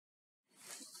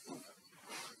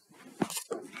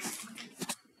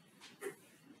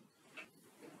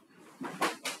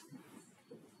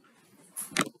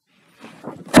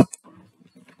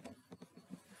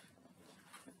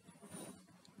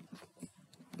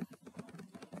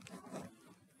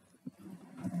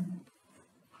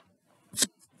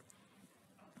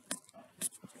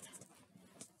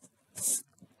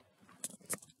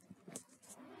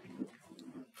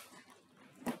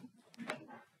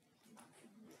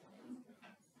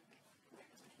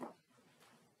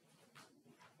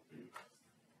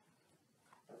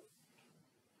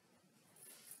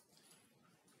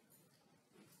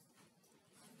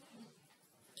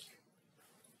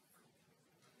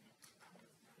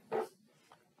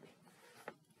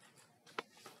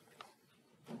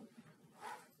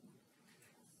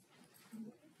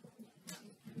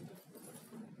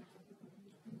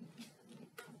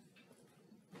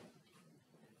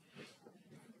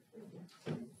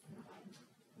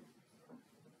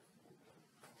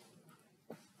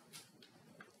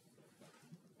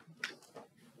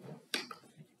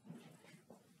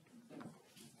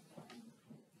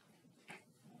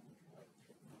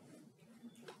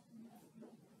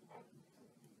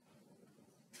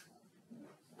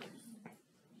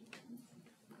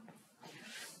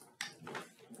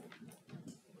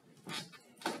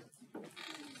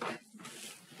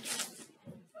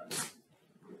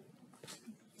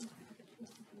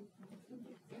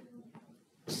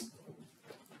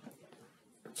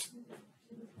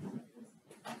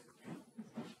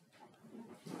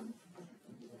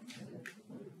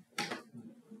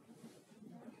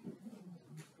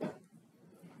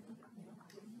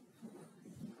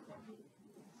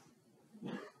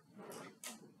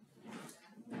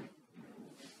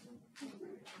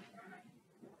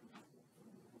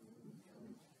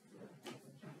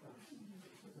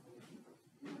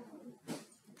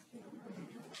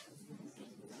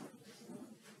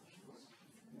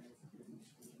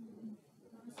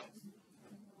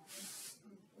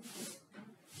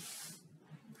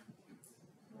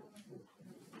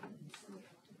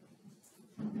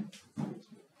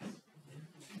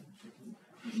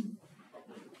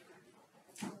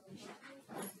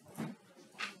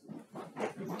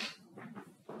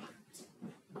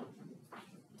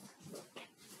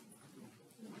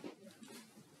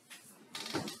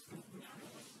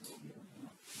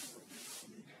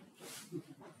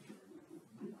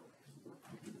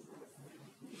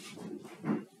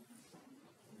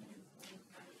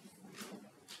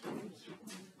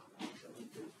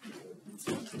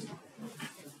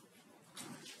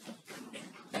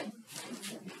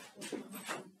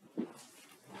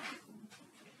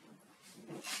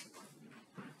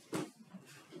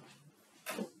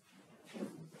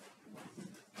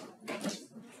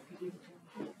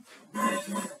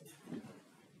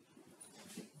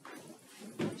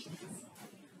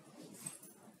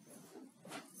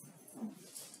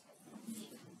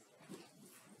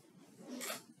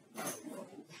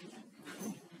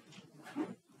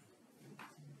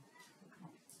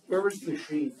Where is the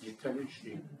sheet, the attendance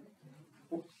sheet?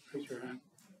 Oh, raise your hand.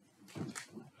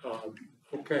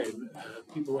 Okay,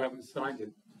 people who haven't signed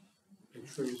it, make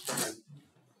sure you sign.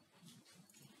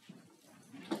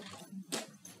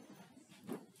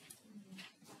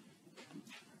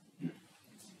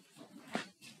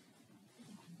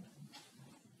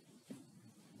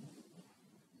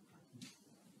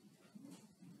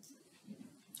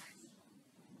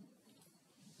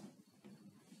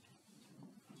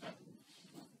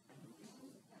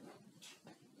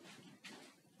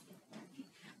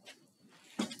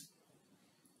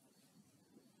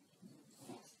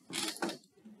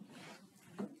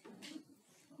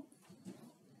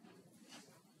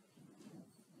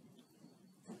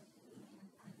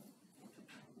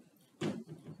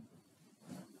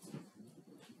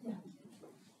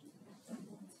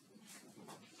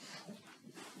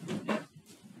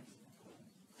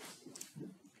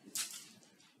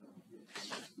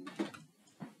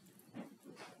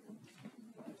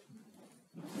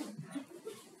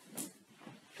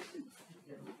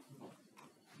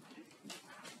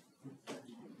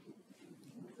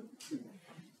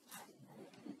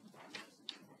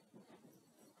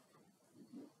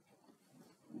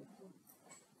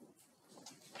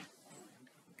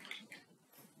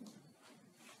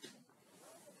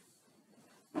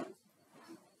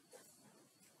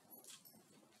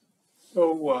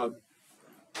 So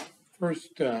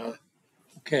first,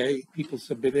 okay, people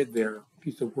submitted their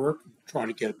piece of work. Trying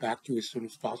to get it back to you as soon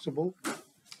as possible.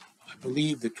 I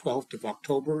believe the 12th of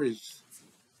October is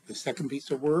the second piece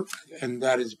of work, and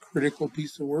that is a critical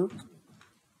piece of work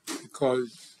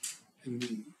because,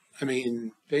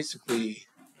 basically,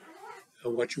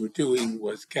 what you were doing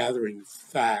was gathering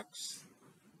facts,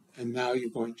 and now you're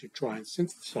going to try and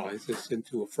synthesize this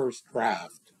into a first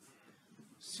draft.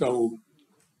 So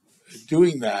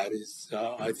doing that is,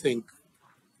 I think,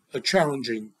 a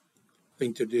challenging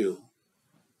thing to do.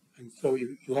 And so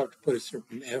you have to put a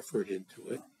certain effort into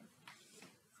it.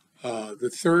 The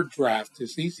third draft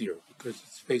is easier because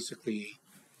it's basically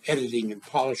editing and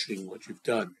polishing what you've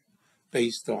done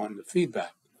based on the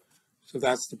feedback. So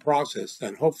that's the process.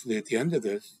 And hopefully at the end of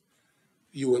this,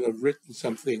 you will have written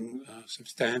something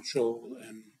substantial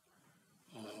and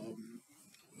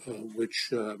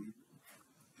which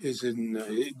is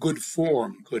in good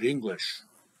form, good English.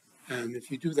 And if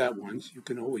you do that once, you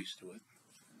can always do it.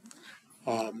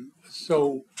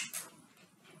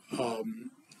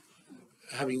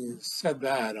 Having said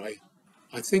that,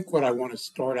 I think what I want to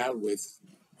start out with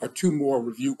are two more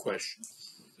review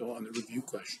questions. So on the review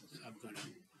questions, I'm going to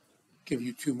give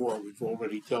you two more. We've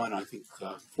already done, I think,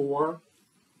 4.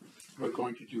 We're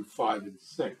going to do 5 and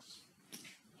 6.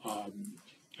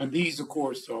 And these, of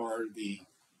course, are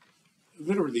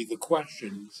literally the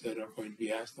questions that are going to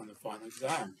be asked on the final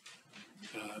exam.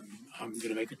 I'm going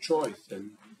to make a choice,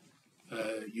 and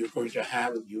you're going to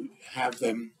have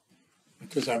them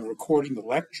because I'm recording the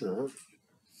lecture.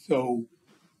 So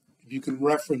if you can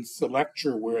reference the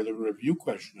lecture where the review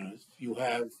question is, you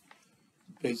have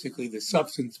basically the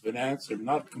substance of an answer,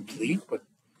 not complete, but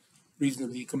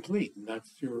reasonably complete, and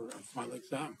that's your final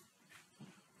exam.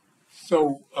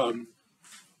 So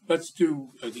let's do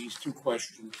these two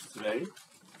questions today.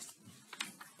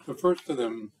 The first of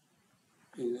them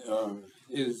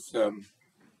is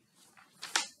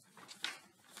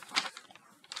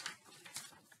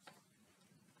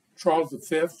Charles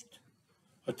V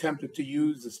attempted to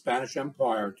use the Spanish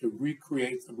Empire to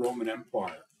recreate the Roman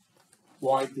Empire.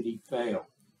 Why did he fail?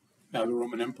 Now, the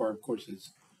Roman Empire, of course,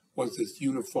 was this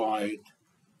unified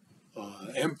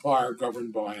empire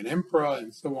governed by an emperor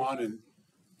and so on, and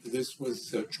this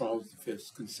was Charles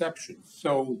V's conception.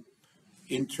 So,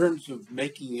 in terms of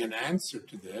making an answer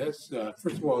to this,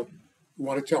 first of all, you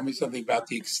want to tell me something about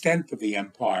the extent of the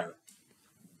empire.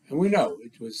 And we know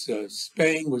it was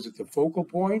Spain was at the focal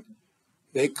point.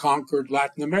 They conquered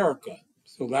Latin America.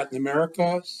 So Latin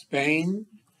America, Spain,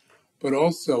 but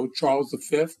also Charles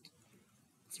V,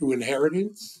 through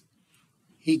inheritance,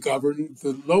 he governed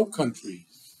the Low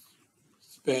Countries,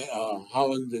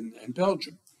 Holland and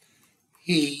Belgium.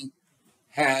 He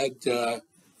had,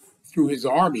 through his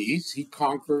armies, he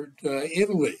conquered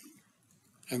Italy.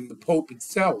 And the Pope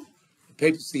itself, the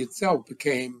papacy itself,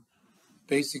 became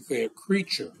basically a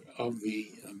creature of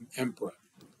the emperor.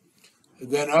 And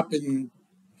then up in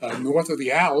north of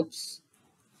the Alps,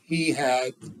 he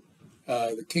had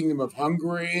the Kingdom of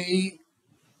Hungary,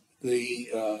 the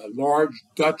large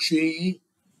duchy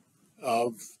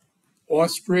of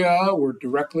Austria were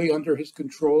directly under his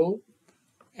control,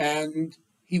 and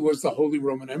he was the Holy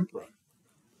Roman Emperor.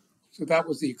 So that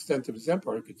was the extent of his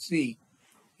empire. You could see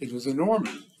it was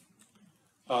enormous.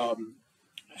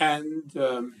 And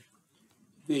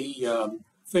the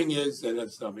thing is that,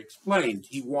 as I've explained,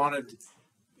 he wanted,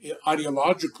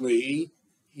 ideologically,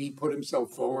 he put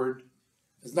himself forward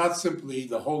as not simply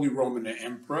the Holy Roman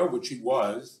Emperor, which he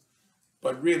was,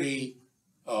 but really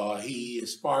he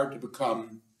aspired to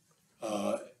become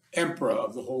emperor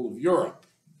of the whole of Europe,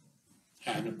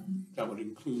 and that would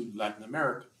include Latin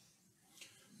America.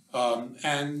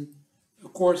 And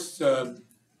of course, the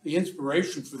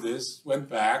inspiration for this went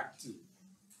back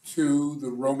to the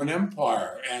Roman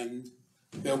Empire, and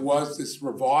there was this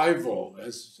revival,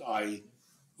 as I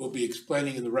will be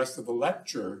explaining in the rest of the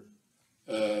lecture.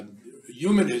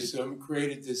 Humanism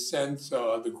created this sense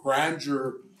of the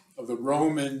grandeur of the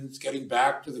Romans, getting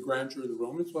back to the grandeur of the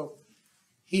Romans. Well,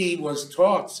 he was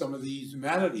taught some of these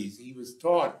humanities. He was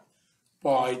taught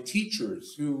by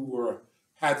teachers who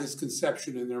had this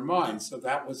conception in their minds. So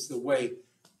that was the way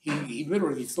he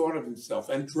literally thought of himself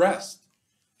and dressed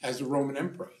as a Roman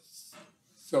emperor.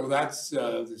 So that's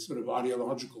the sort of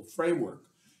ideological framework.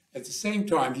 At the same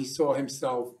time, he saw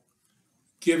himself,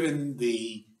 given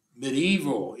the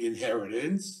medieval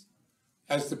inheritance,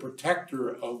 as the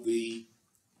protector of the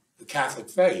Catholic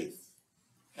faith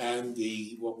and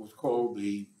what was called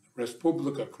the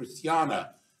Respublica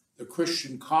Christiana, the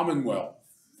Christian Commonwealth.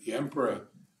 The emperor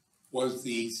was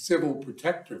the civil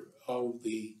protector of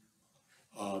the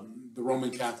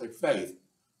Roman Catholic faith,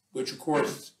 which of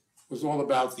course was all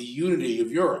about the unity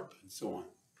of Europe and so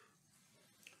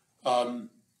on.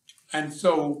 And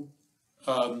so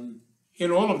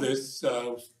in all of this,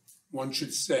 one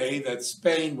should say that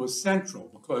Spain was central,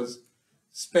 because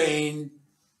Spain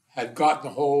had gotten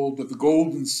a hold of the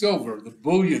gold and silver, the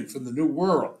bullion from the New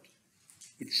World,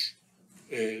 which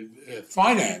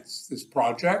financed this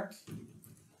project.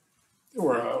 There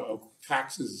were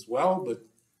taxes as well, but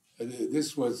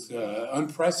this was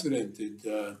unprecedented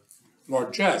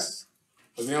largesse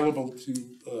available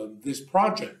to this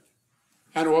project.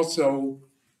 And also,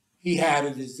 he had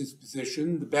at his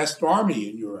disposition the best army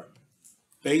in Europe,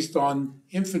 based on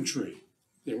infantry.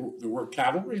 There were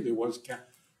cavalry, there was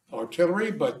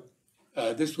artillery, but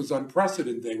this was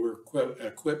unprecedented. They were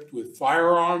equipped with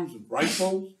firearms and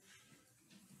rifles.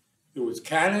 There was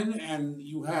cannon, and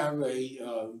you have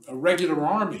a regular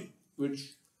army,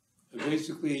 which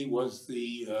basically was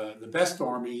the best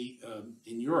army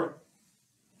in Europe.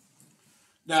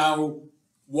 Now,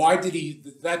 why did he?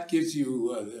 That gives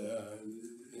you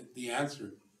the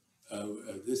answer.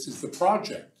 This is the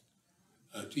project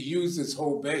to use this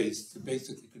whole base to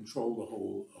basically control the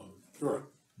whole of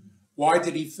Europe. Why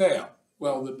did he fail?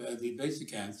 Well, the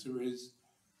basic answer is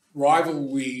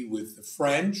rivalry with the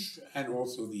French and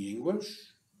also the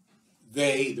English.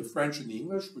 The French and the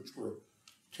English, which were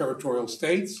territorial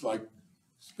states like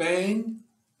Spain,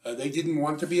 they didn't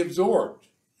want to be absorbed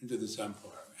into this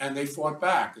empire, and they fought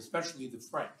back, especially the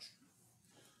French.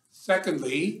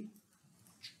 Secondly,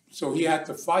 so he had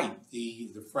to fight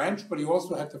the French, but he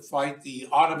also had to fight the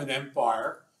Ottoman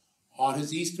Empire on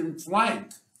his eastern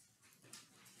flank.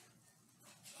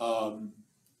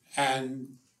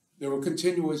 And there were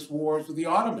continuous wars with the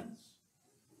Ottomans,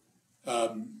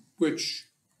 which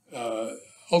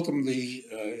ultimately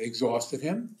exhausted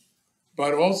him.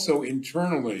 But also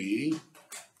internally,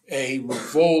 a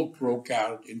revolt broke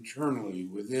out internally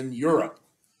within Europe,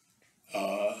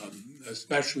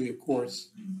 especially, of course,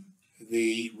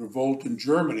 the revolt in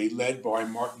Germany led by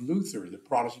Martin Luther, the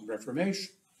Protestant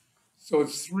Reformation. So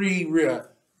it's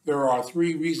there are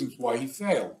three reasons why he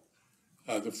failed.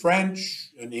 The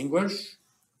French and English,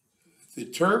 the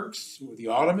Turks, or the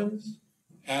Ottomans,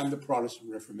 and the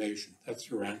Protestant Reformation. That's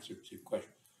your answer to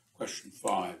question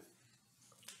 5.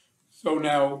 So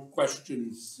now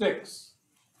question 6.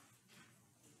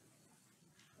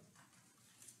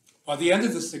 By the end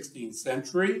of the 16th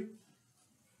century,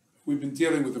 we've been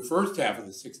dealing with the first half of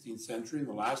the 16th century in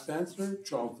the last answer,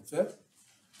 Charles V.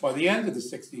 By the end of the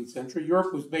 16th century,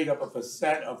 Europe was made up of a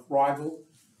set of rival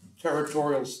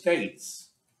territorial states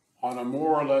on a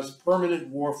more or less permanent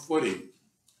war footing.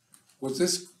 Was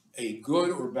this a good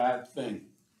or bad thing?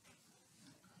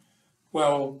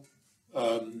 Well,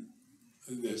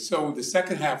 so the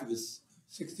second half of the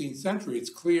 16th century, it's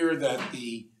clear that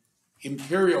the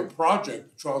imperial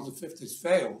project of Charles V has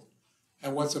failed,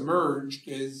 and what's emerged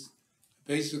is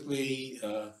basically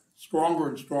stronger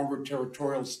and stronger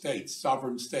territorial states,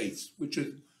 sovereign states, which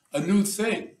is a new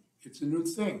thing. It's a new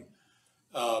thing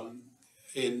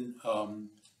in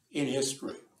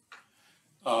history.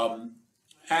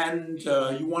 And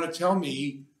you want to tell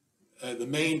me the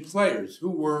main players,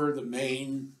 which were the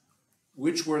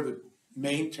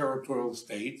main territorial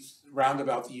states around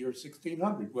about the year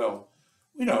 1600? Well,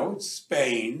 we know it's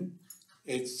Spain,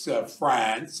 it's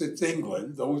France, it's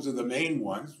England. Those are the main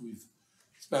ones. We've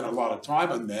spent a lot of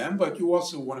time on them, but you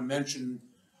also want to mention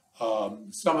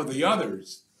some of the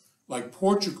others, like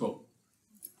Portugal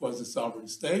was a sovereign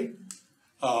state.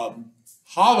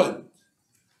 Holland,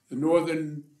 the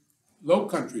northern Low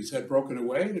Countries had broken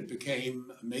away and it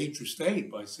became a major state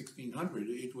by 1600.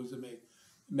 It was a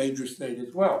major state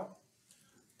as well.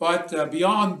 But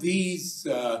beyond these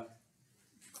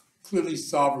clearly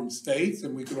sovereign states,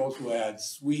 and we could also add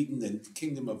Sweden and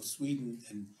Kingdom of Sweden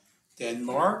and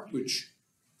Denmark, which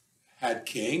had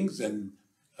kings and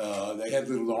they had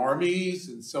little armies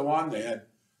and so on.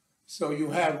 So you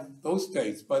have those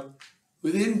states, but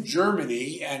within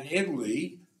Germany and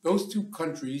Italy, those two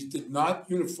countries did not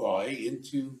unify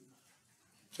into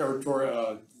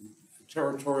territorial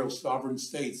sovereign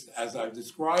states as I've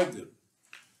described them.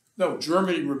 No,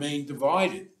 Germany remained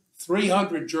divided,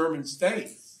 300 German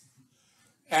states.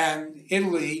 And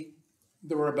Italy,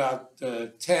 there were about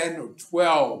 10 or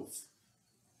 12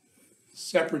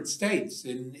 separate states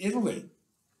in Italy.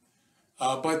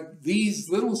 But these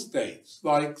little states,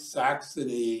 like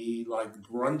Saxony, like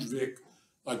Brunswick,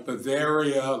 like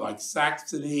Bavaria, like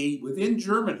Saxony, within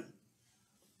Germany,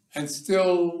 and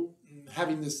still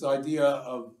having this idea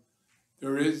of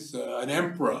there is an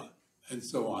emperor and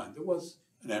so on. There was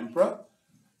an emperor,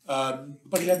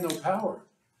 but he had no power.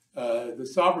 The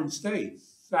sovereign states,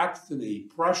 Saxony,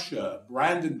 Prussia,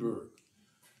 Brandenburg,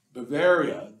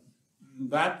 Bavaria,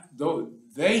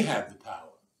 they had the power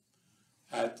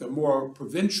at a more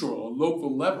provincial or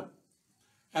local level.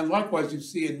 And likewise, you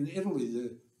see in Italy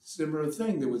the similar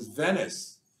thing. There was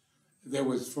Venice, there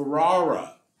was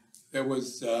Ferrara, there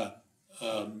was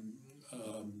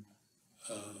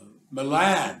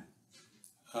Milan,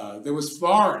 there was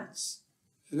Florence,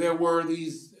 there were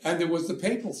these, and there was the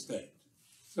Papal State.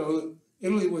 So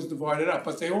Italy was divided up,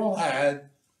 but they all had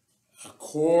a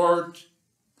court,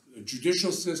 a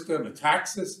judicial system, a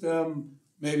tax system,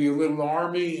 maybe a little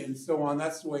army, and so on.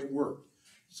 That's the way it worked.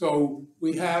 So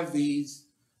we have these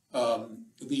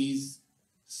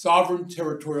sovereign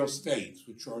territorial states,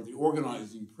 which are the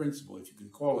organizing principle, if you can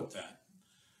call it that.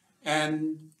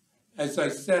 And as I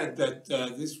said, that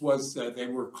they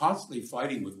were constantly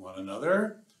fighting with one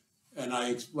another. And I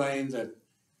explained that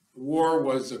war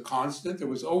was a constant. There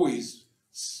was always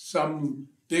some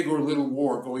big or little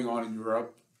war going on in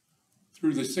Europe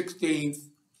through the 16th,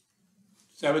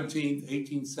 17th,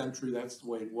 18th century. That's the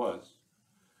way it was.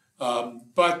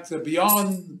 But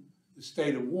beyond the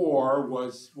state of war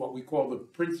was what we call the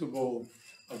principle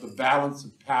of the balance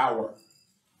of power,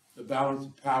 the balance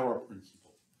of power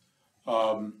principle.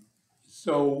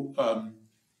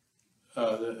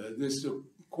 This, of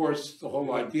course, the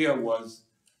whole idea was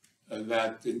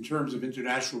that in terms of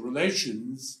international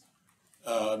relations,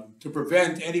 to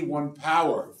prevent any one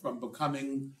power from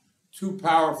becoming too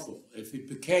powerful. If it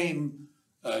became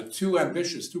too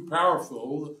ambitious, too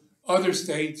powerful, other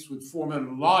states would form an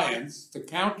alliance to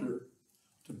counter,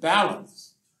 to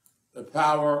balance the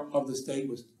power of the state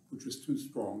which was too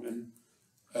strong. And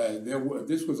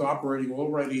this was operating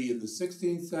already in the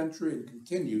 16th century and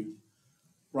continued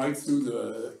right through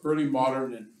the early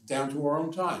modern and down to our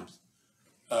own times.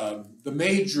 The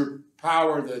major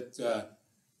power that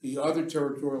the other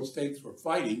territorial states were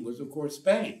fighting was, of course,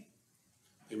 Spain.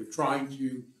 They were trying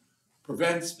to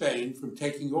prevent Spain from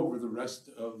taking over the rest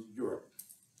of Europe.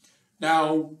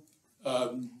 Now,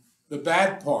 the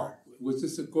bad part, was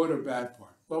this a good or bad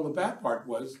part? Well, the bad part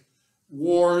was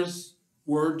wars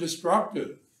were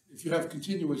destructive. If you have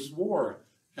continuous war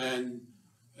and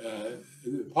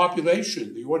the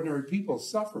population, the ordinary people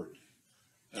suffered,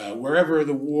 wherever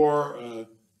the war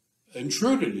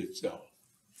intruded itself,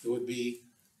 there would be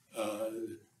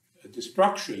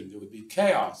destruction, there would be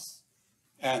chaos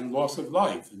and loss of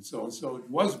life and so on. So it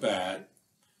was bad.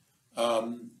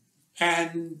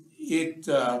 And it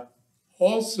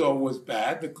also was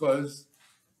bad because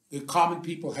the common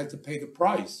people had to pay the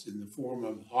price in the form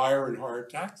of higher and higher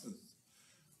taxes.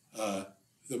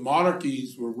 The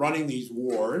monarchies were running these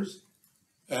wars,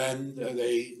 and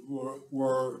they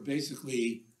were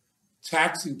basically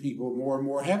taxing people more and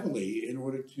more heavily in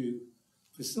order to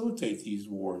facilitate these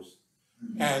wars.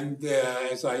 Mm-hmm. And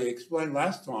as I explained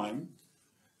last time,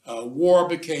 war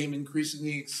became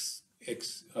increasingly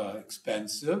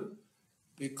expensive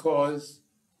because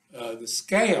the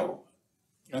scale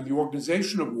and the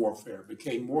organization of warfare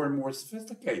became more and more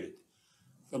sophisticated.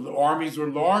 The armies were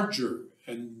larger,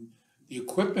 and the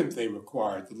equipment they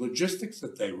required, the logistics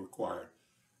that they required,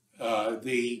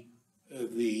 the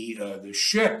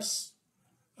ships,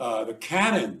 the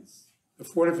cannons, the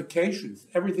fortifications,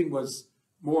 everything was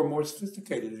more and more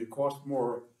sophisticated. It cost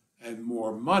more and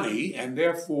more money, and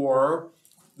therefore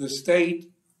the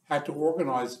state had to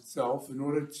organize itself in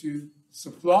order to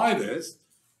supply this,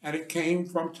 and it came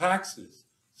from taxes.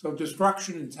 So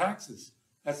destruction in taxes,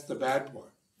 that's the bad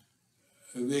part.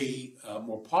 The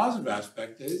more positive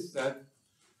aspect is that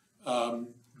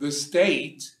the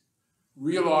state,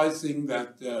 realizing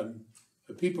that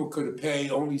people could pay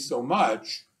only so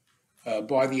much,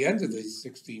 by the end of the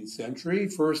 16th century,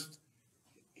 first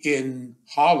in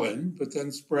Holland, but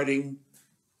then spreading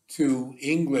to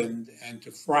England and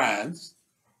to France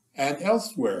and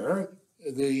elsewhere,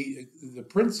 the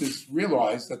princes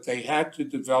realized that they had to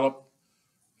develop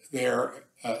their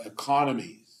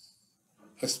economies,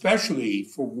 especially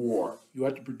for war. You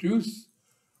had to produce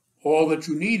all that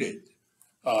you needed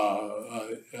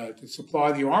to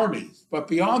supply the armies. But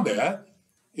beyond that,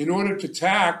 in order to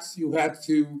tax, you had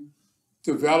to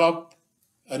develop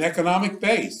an economic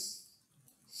base.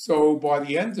 So by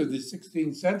the end of the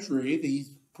 16th century,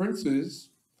 these princes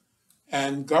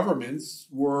and governments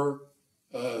were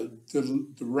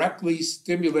directly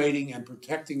stimulating and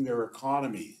protecting their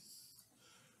economies.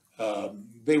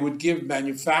 They would give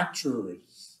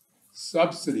manufacturers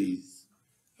subsidies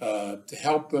to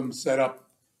help them set up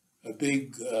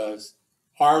big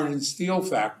iron and steel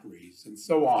factories and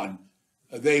so on.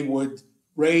 They would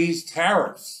raise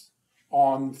tariffs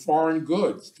on foreign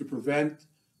goods to prevent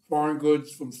foreign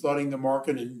goods from flooding the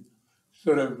market and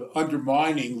sort of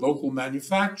undermining local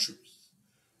manufacturers.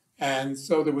 And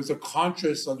so there was a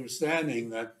conscious understanding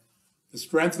that the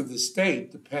strength of the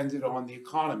state depended on the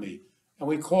economy. And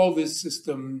we call this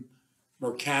system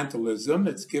mercantilism.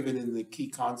 It's given in the key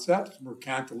concepts,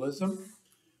 mercantilism.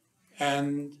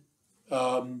 And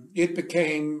it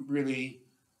became really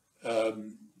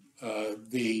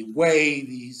the way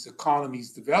these economies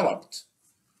developed.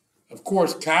 Of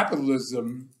course,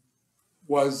 capitalism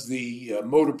was the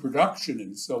mode of production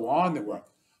and so on. There were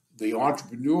the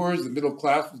entrepreneurs, the middle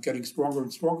class was getting stronger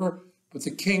and stronger, but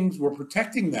the kings were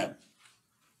protecting them.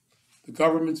 The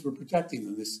governments were protecting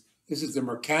them. This is the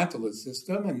mercantilist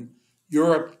system, and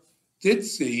Europe did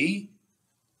see,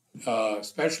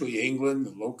 especially England,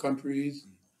 the Low Countries,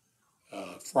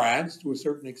 France to a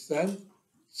certain extent,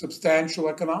 substantial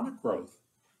economic growth,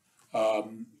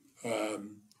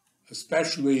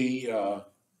 especially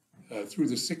through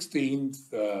the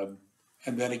 16th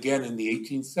and then again in the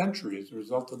 18th century as a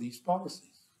result of these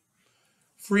policies.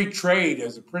 Free trade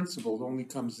as a principle only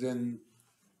comes in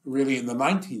really in the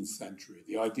 19th century,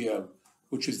 the idea,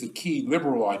 which is the key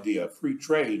liberal idea, free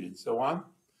trade and so on.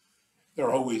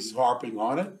 They're always harping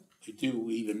on it. They do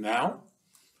even now.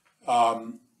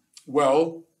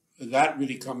 Well, that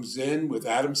really comes in with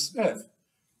Adam Smith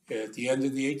at the end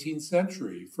of the 18th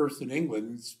century, first in England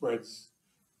and spreads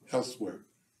elsewhere.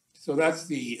 So that's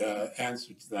the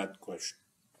answer to that question.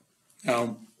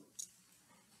 Now,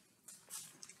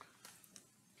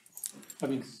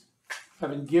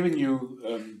 having given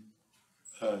you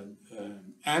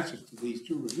answers to these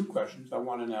two review questions, I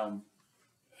want to now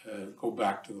go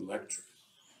back to the lectures.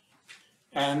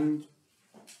 And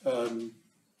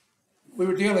we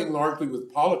were dealing largely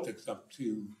with politics up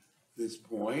to this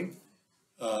point,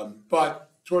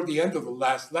 but toward the end of the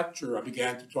last lecture, I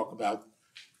began to talk about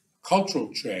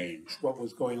cultural change, what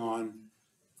was going on.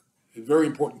 Very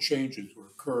important changes were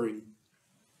occurring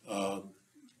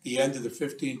the end of the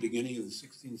 15th, beginning of the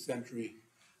 16th century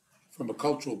from a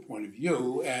cultural point of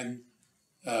view. And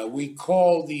we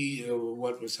call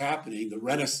what was happening the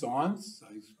Renaissance,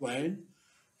 I explained.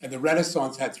 And the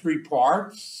Renaissance had three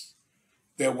parts.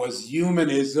 There was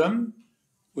humanism,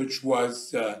 which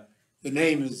was, the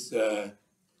name is,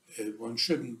 one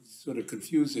shouldn't sort of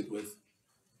confuse it with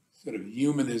sort of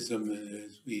humanism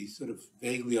as we sort of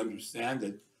vaguely understand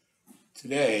it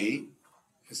today,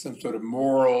 as some sort of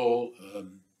moral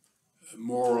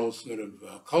sort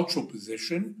of cultural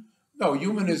position. No,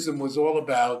 humanism was all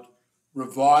about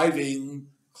reviving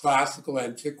classical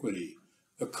antiquity,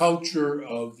 the culture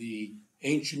of the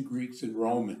ancient Greeks and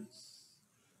Romans.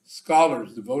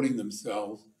 Scholars devoting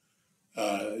themselves,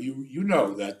 you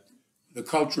know that the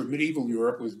culture of medieval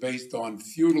Europe was based on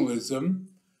feudalism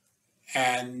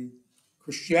and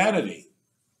Christianity.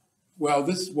 Well,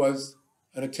 this was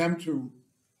an attempt to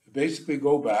basically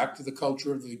go back to the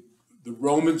culture of the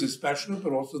Romans especially,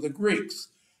 but also the Greeks.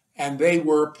 And they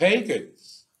were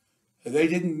pagans. They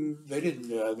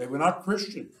were not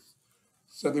Christians.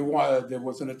 So there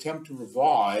was an attempt to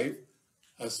revive,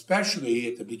 especially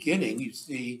at the beginning. You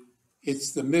see,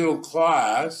 it's the middle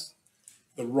class,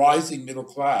 the rising middle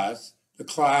class, the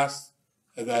class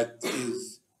that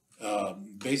is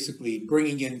basically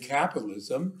bringing in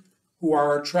capitalism, who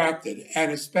are attracted,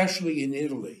 and especially in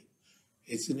Italy.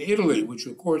 It's in Italy, which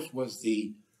of course was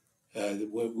the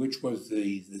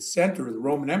center of the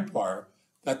Roman Empire,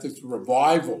 that this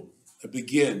revival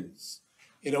begins.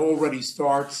 It already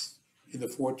starts in the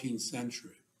 14th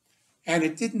century. And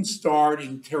it didn't start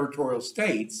in territorial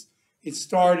states. It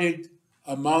started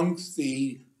amongst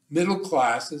the middle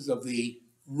classes of the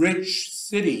rich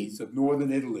cities of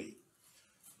northern Italy,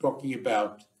 talking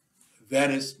about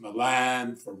Venice,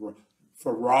 Milan,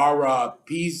 Ferrara,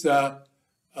 Pisa,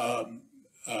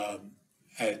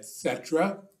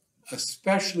 etc.,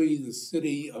 especially the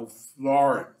city of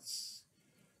Florence,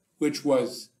 which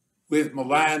was, with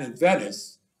Milan and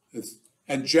Venice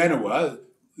and Genoa,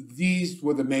 these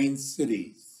were the main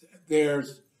cities.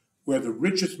 There's where the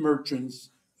richest merchants,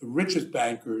 the richest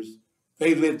bankers,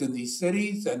 they lived in these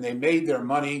cities, and they made their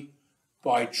money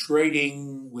by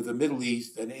trading with the Middle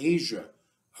East and Asia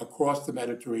across the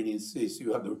Mediterranean Sea. So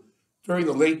you have during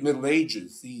the late Middle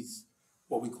Ages, these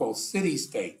what we call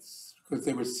city-states, because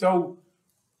they were so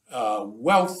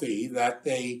wealthy that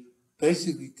they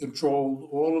basically controlled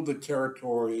all of the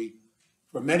territory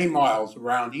for many miles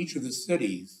around each of the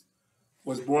cities,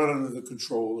 was brought under the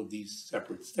control of these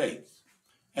separate states.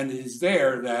 And it is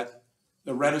there that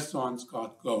the Renaissance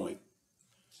got going,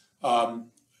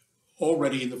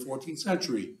 already in the 14th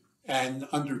century. And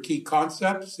under key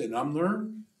concepts in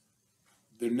Unlearn,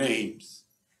 their names.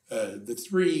 The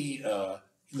three,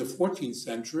 in the 14th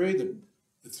century,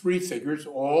 the three figures,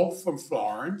 all from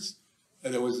Florence.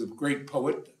 And there was a great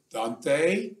poet,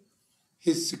 Dante,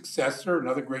 his successor,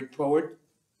 another great poet,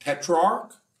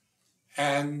 Petrarch,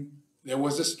 and there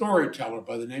was a storyteller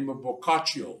by the name of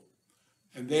Boccaccio.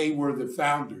 And they were the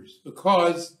founders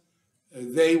because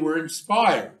they were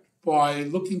inspired by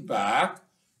looking back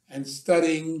and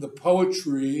studying the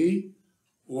poetry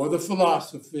or the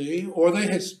philosophy or the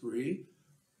history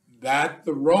that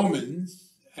the Romans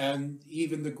and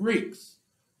even the Greeks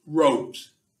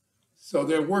wrote. So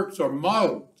their works are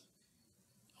modeled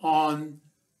on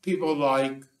people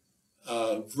like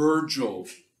Virgil,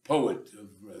 poet,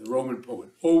 the Roman poet,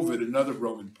 Ovid, another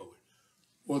Roman poet,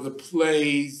 or the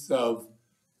plays of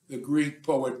the Greek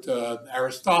poet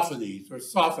Aristophanes or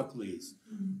Sophocles,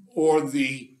 or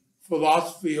the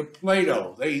philosophy of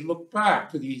Plato. They look back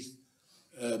to these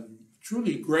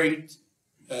truly great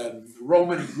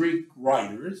Roman and Greek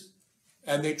writers,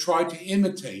 and they try to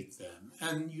imitate them.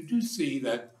 And you do see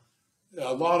that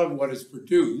a lot of what is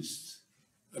produced,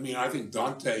 I mean, I think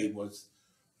Dante was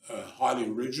highly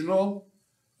original,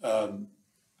 and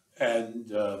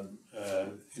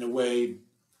in a way,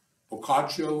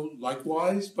 Boccaccio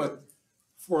likewise, but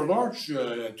for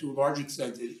to a large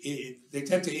extent, they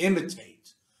tend to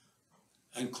imitate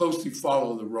and closely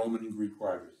follow the Roman and Greek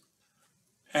writers.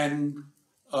 And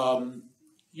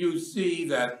you see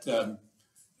that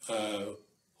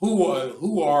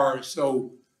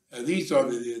these are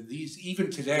these even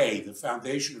today the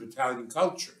foundation of Italian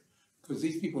culture, because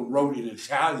these people wrote in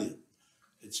Italian.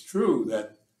 It's true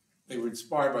that they were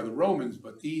inspired by the Romans,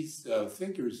 but these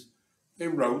figures, they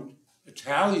wrote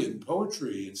Italian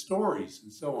poetry and stories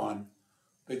and so on.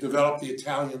 They developed the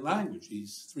Italian language,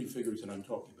 these three figures that I'm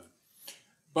talking about.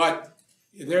 But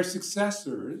their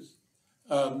successors,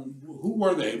 who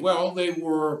were they? Well, they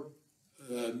were,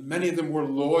 many of them were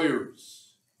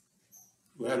lawyers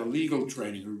who had a legal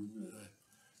training.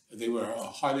 They were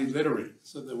highly literate,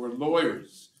 so they were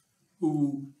lawyers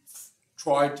who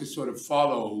tried to sort of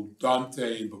follow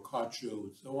Dante and Boccaccio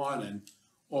and so on, and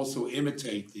also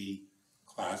imitate the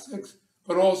classics,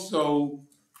 but also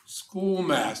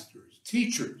schoolmasters,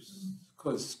 teachers,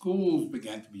 because schools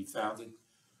began to be founded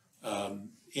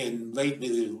in late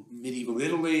medieval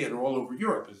Italy and all over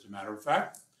Europe, as a matter of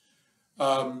fact.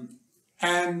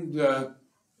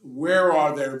 Where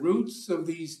are their roots of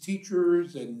these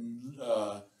teachers and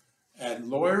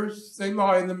lawyers? They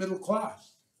lie in the middle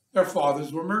class. Their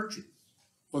fathers were merchants,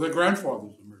 or their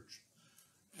grandfathers were merchants.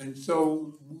 And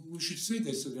so we should see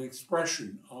this as an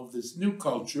expression of this new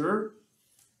culture,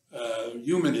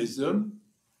 humanism,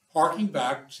 harking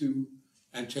back to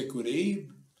antiquity,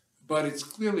 but it's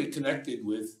clearly connected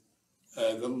with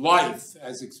the life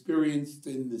as experienced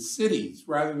in the cities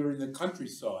rather than in the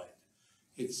countryside.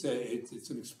 It's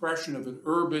an expression of an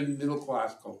urban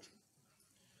middle-class culture.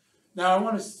 Now, I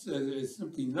want to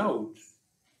simply note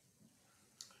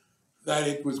that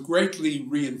it was greatly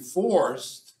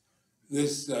reinforced,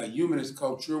 this humanist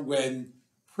culture, when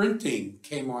printing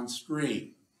came on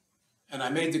stream. And I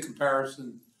made the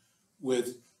comparison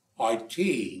with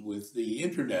IT, with the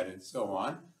internet and so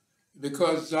on,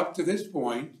 because up to this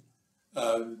point,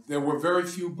 there were very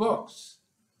few books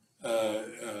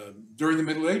during the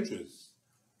Middle Ages.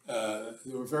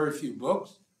 There were very few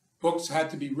books, books had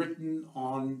to be written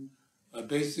on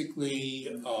basically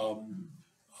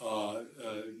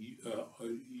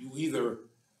you either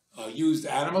used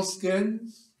animal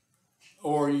skins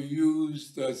or you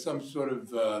used some sort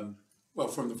of, well,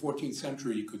 from the 14th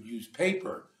century you could use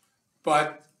paper,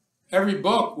 but every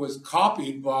book was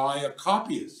copied by a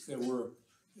copyist. There were,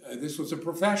 this was a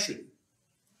profession,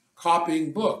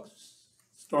 copying books.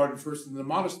 Started first in the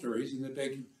monasteries and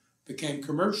it became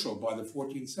commercial by the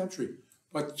 14th century.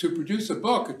 But to produce a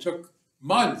book, it took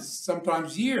months,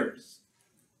 sometimes years,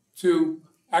 to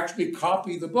actually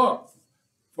copy the book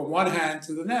from one hand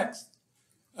to the next.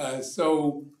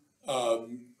 So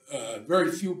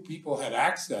very few people had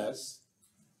access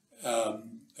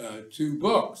to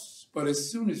books. But as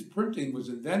soon as printing was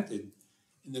invented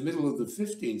in the middle of the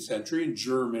 15th century in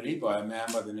Germany by a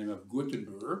man by the name of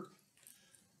Gutenberg,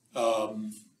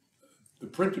 the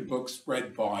printed books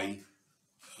spread by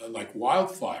like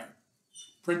wildfire.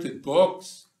 Printed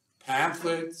books,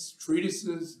 pamphlets,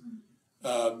 treatises,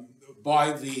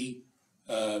 by the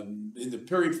in the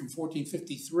period from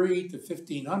 1453 to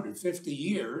 1500, 50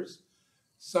 years,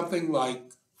 something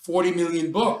like 40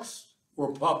 million books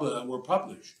were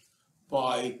published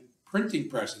by printing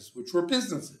presses, which were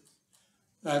businesses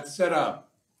that set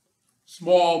up,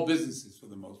 small businesses for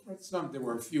the most part. There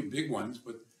were a few big ones,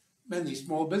 but many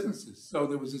small businesses. So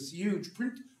there was this huge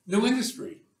new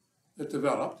industry that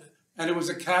developed, and it was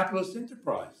a capitalist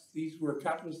enterprise. These were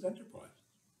capitalist enterprises.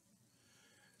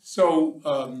 So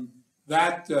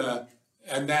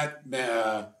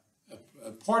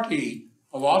partly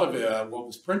a lot of what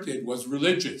was printed was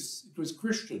religious. It was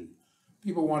Christian.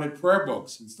 People wanted prayer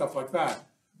books and stuff like that.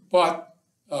 But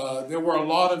there were a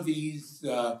lot of these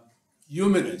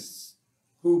humanists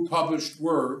who published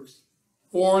works,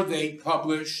 or they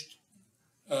published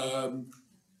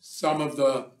some of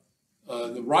the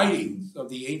writings of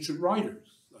the ancient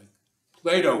writers. Like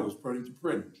Plato was put into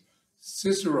print,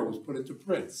 Cicero was put into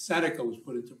print, Seneca was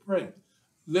put into print,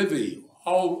 Livy,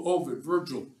 Ovid,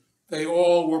 Virgil, they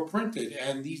all were printed,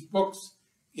 and these books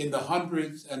in the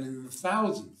hundreds and in the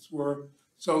thousands were,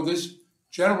 so this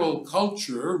general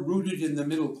culture rooted in the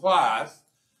middle class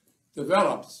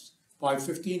develops by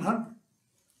 1500.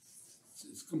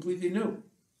 It's completely new.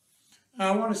 And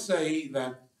I want to say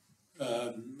that,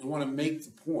 I want to make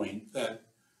the point that,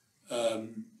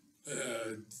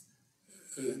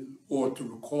 or to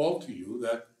recall to you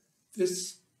that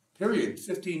this period,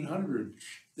 1500,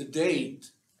 the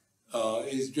date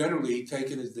is generally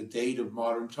taken as the date of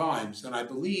modern times. And I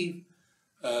believe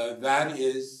that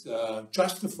is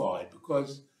justified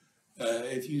because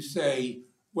if you say,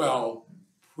 well,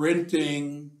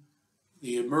 printing,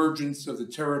 the emergence of the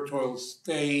territorial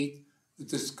state, the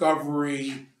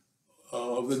discovery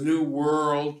of the New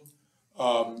World,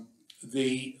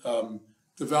 the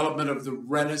development of the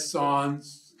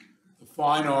Renaissance, the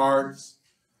fine arts,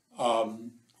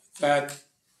 that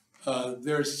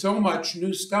there's so much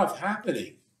new stuff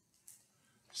happening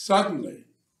suddenly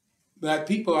that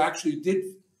people actually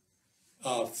did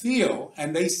feel,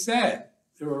 and they said,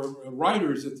 there were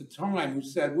writers at the time who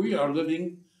said, we are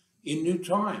living in new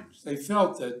times. They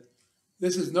felt that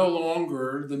this is no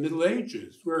longer the Middle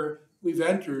Ages, where we've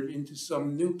entered into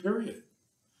some new period.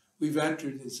 We've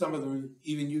entered, and some of them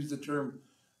even use the term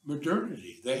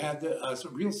modernity. They had a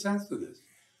real sense of this.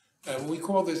 We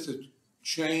call this a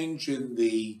change in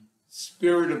the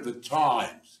spirit of the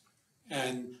times.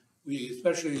 And we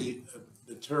especially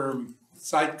the term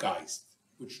zeitgeist,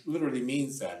 which literally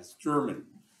means that, it's German.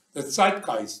 The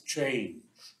zeitgeist changed,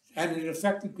 and it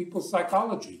affected people's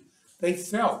psychology. They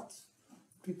felt,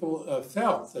 people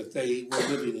felt that they were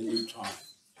living in new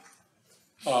times.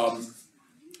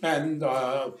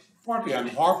 Partly I'm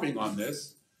harping on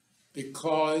this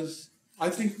because I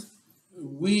think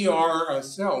we are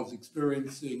ourselves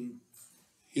experiencing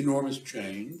enormous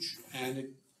change, and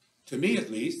it, to me at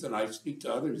least, and I speak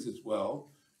to others as well,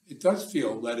 it does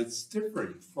feel that it's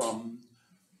different from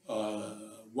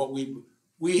what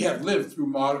we have lived through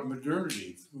modern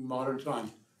modernity, through modern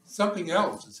times. Something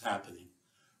else is happening.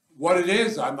 What it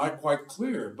is, I'm not quite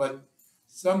clear, but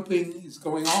something is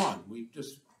going on.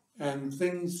 And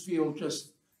things feel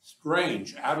just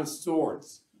strange, out of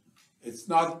sorts. It's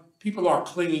not, people are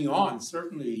clinging on.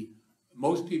 Certainly,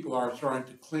 most people are trying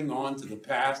to cling on to the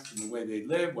past and the way they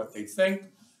live, what they think.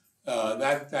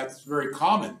 That's very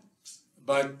common.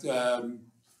 But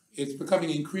it's becoming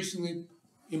increasingly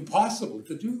impossible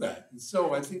to do that. And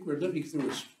so I think we're living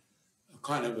through a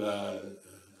kind of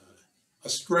a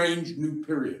strange new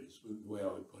period, is the way I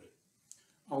would put it.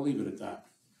 I'll leave it at that.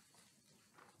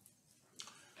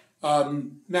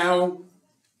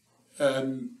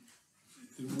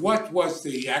 what was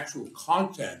the actual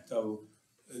content of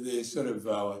the sort of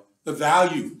the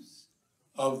values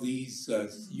of these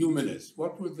humanists?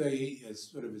 What were they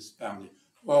sort of expounding?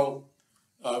 Well,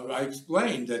 I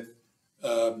explained that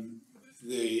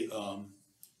the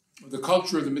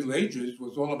culture of the Middle Ages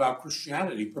was all about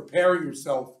Christianity, preparing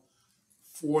yourself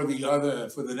for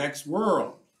the next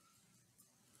world,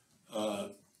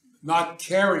 not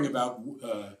caring about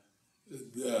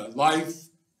life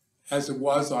as it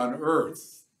was on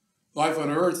earth. Life on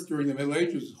earth during the Middle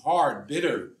Ages was hard,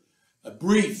 bitter,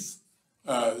 brief,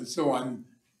 and so on.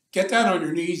 Get down on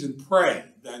your knees and pray,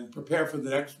 and prepare for the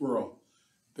next world,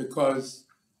 because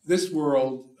this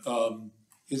world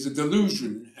is a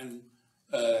delusion, and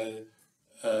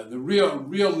the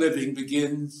real living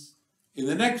begins in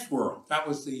the next world. That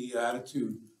was the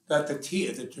attitude that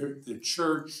the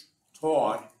church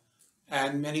taught,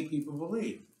 and many people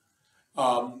believed.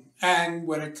 And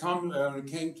when it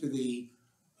came to the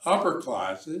upper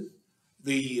classes,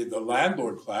 the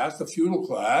landlord class, the feudal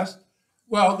class,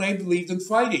 well, they believed in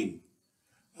fighting.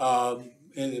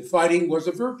 And fighting was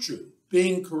a virtue.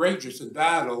 Being courageous in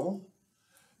battle,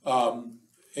 and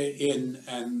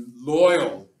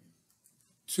loyal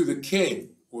to the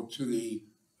king or to the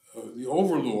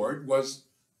overlord was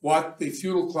what the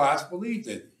feudal class believed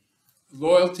in.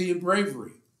 Loyalty and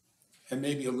bravery, and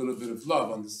maybe a little bit of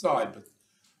love on the side, but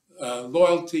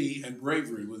loyalty and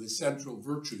bravery were the central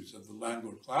virtues of the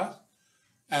landlord class,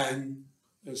 and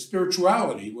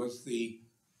spirituality was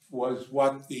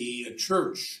what the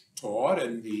church taught,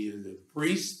 and the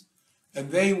priests,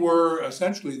 and they were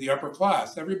essentially the upper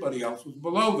class. Everybody else was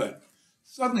below them.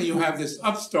 Suddenly you have this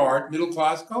upstart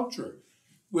middle-class culture,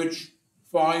 which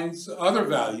finds other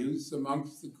values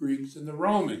amongst the Greeks and the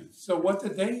Romans. So what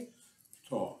did they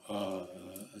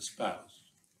espouse?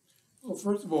 Well,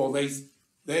 first of all,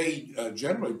 they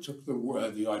generally took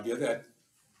the idea that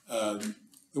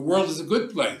the world is a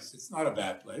good place. It's not a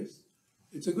bad place.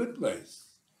 It's a good place.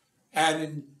 And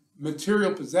in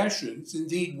material possessions,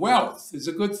 indeed, wealth is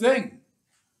a good thing.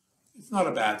 It's not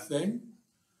a bad thing.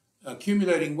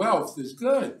 Accumulating wealth is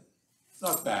good. It's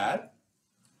not bad.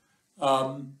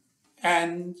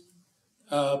 And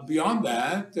beyond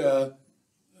that,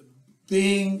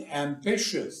 being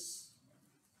ambitious,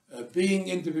 being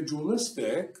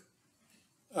individualistic,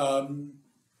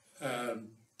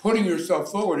 putting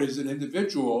yourself forward as an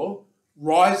individual,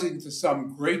 rising to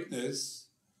some greatness,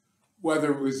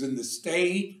 whether it was in the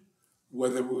state,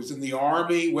 whether it was in the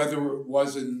army, whether it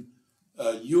was in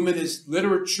humanist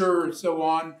literature and so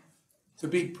on, to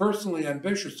be personally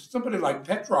ambitious. Somebody like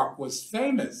Petrarch was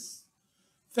famous.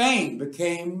 Fame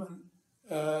became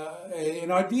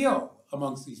an ideal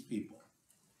amongst these people.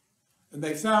 And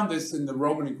they found this in the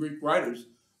Roman and Greek writers,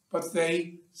 but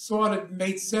they thought it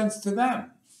made sense to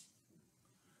them.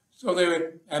 So they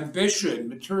were ambition,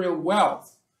 material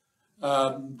wealth,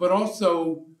 but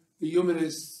also the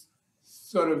humanists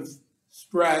sort of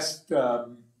stressed a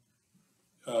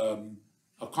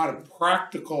kind of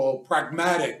practical,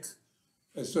 pragmatic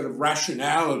sort of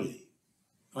rationality.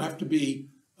 You have to be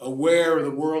aware of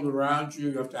the world around you.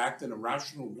 You have to act in a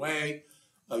rational way.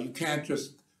 You can't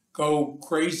just go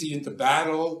crazy into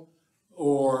battle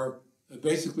or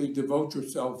basically devote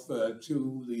yourself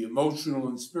to the emotional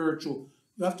and spiritual.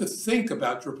 You have to think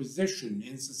about your position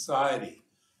in society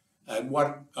and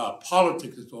what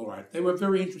politics is all right. They were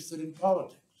very interested in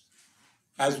politics,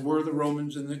 as were the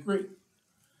Romans and the Greeks.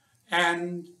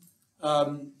 And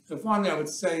finally, I would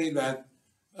say that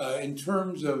in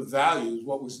terms of values,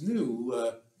 what was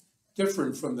new,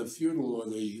 different from the feudal or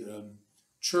the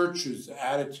church's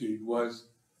attitude, was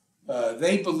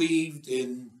they believed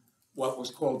in what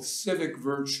was called civic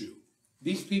virtue.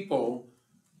 These people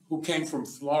who came from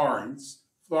Florence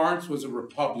was a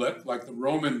republic, like the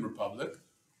Roman Republic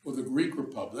or the Greek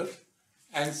Republic,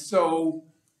 and so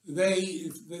they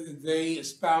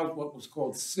espoused what was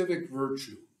called civic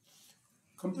virtue,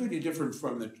 completely different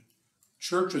from the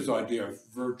church's idea of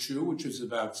virtue, which is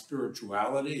about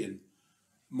spirituality and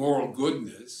moral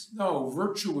goodness. No,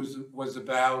 virtue was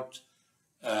about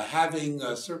having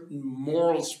a certain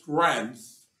moral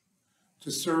strength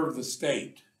to serve the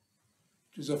state,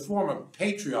 which is a form of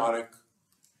patriotic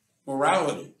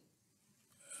morality.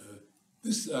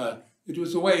 It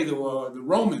was the way the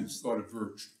Romans thought of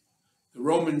virtue. The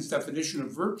Romans' definition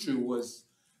of virtue was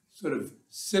sort of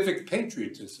civic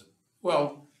patriotism.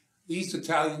 Well, these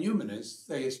Italian humanists,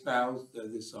 they espoused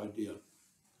this idea.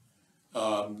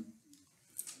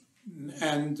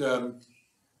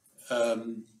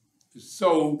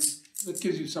 So that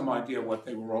gives you some idea of what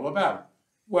they were all about.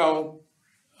 Well,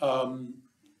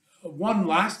 one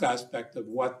last aspect of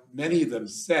what many of them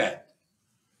said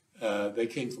They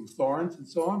came from Florence and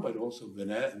so on, but also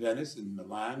Venice and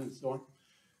Milan and so on,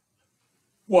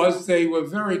 was they were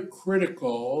very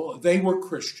critical. They were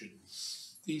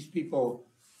Christians. These people,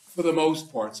 for the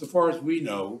most part, so far as we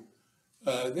know,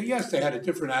 yes, they had a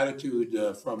different attitude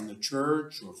from the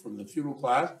church or from the feudal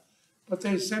class, but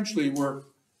they essentially were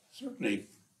certainly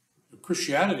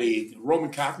Christianity, Roman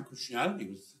Catholic Christianity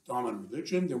was the dominant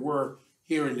religion. There were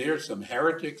here and there some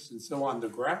heretics and so on,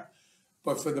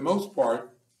 but for the most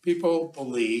part, people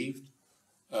believed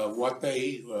what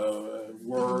they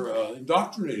were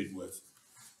indoctrinated with.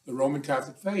 The Roman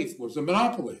Catholic faith was a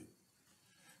monopoly.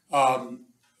 At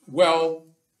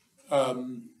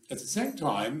the same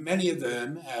time, many of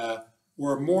them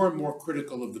were more and more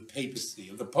critical of the papacy,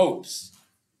 of the popes,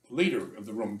 the leader of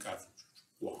the Roman Catholic Church.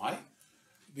 Why?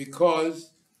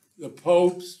 Because the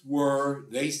popes were,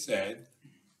 they said,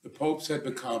 the popes had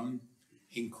become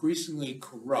increasingly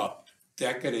corrupt,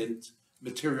 decadent,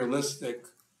 materialistic,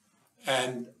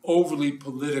 and overly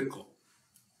political.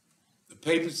 The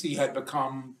papacy had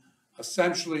become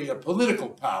essentially a political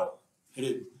power. It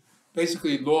had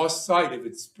basically lost sight of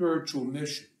its spiritual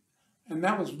mission. And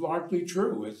that was largely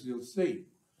true, as you'll see.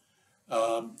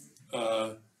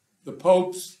 The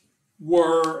popes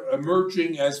were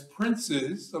emerging as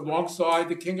princes alongside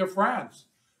the King of France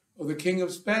or the King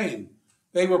of Spain.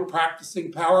 They were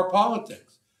practicing power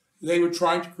politics. They were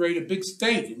trying to create a big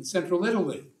state in central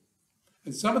Italy.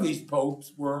 And some of these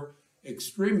popes were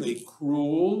extremely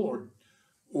cruel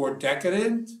or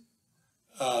decadent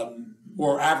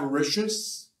or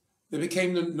avaricious. They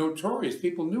became notorious.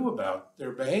 People knew about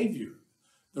their behavior.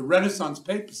 The Renaissance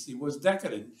papacy was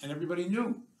decadent, and everybody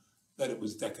knew that it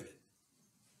was decadent.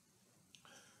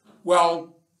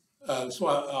 Well, so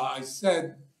I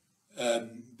said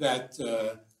that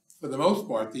for the most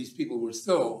part, these people were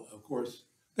still, of course,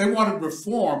 they wanted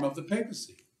reform of the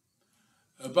papacy.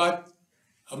 But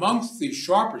amongst the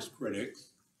sharpest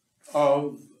critics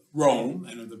of Rome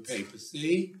and of the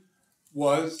papacy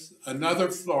was another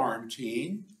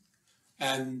Florentine,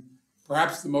 and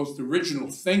perhaps the most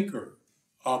original thinker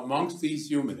amongst these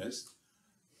humanists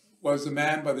was a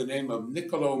man by the name of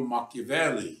Niccolo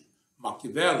Machiavelli.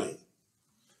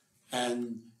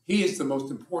 And he is the most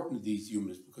important of these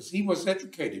humanists because he was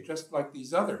educated, just like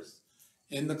these others,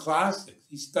 in the classics.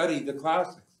 He studied the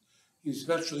classics. He was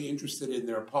especially interested in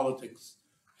their politics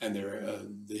and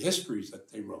the histories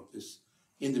that they wrote, this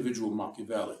individual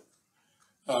Machiavelli.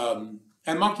 And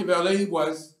Machiavelli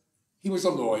was a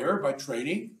lawyer by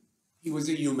training. He was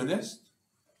a humanist.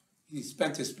 He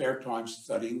spent his spare time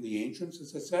studying the ancients,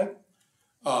 as I said.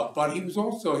 But he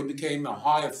became a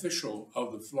high official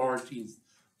of the Florentine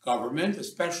government,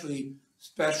 especially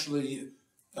specializing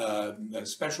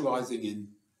in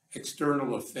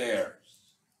external affairs.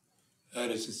 That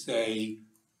is to say,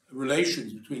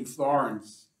 relations between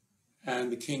Florence and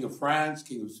the King of France,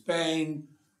 King of Spain,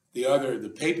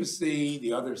 the papacy,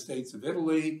 the other states of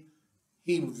Italy.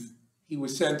 He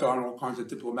was sent on all kinds of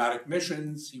diplomatic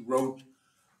missions. He wrote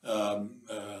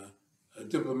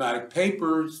diplomatic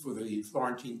papers for the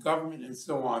Florentine government and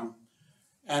so on.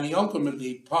 And he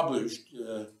ultimately published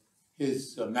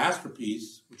his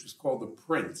masterpiece, which is called The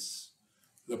Prince.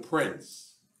 The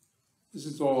Prince. This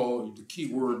is all, the key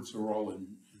words are all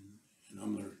in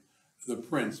The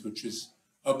Prince, which is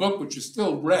a book which is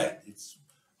still read.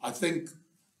 I think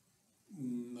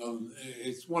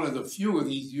it's one of the few of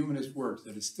these humanist works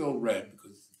that is still read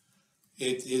because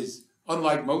it is,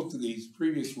 unlike most of these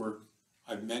previous works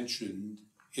I've mentioned,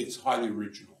 it's highly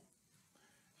original.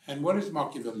 And what does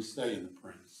Machiavelli say in The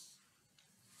Prince?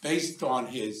 Based on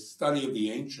his study of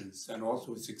the ancients and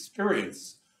also his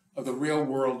experience of the real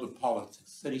world of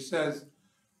politics, that he says,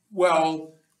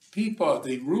 well, people,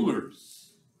 the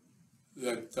rulers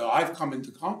that I've come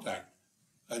into contact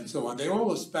and so on, they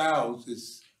all espouse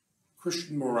this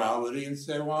Christian morality and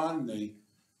so on. They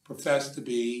profess to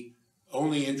be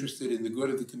only interested in the good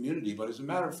of the community. But as a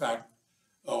matter of fact,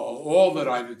 all that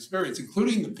I've experienced,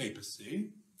 including the papacy,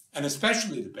 and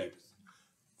especially the papacy,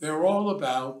 they're all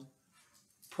about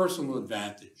personal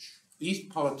advantage. These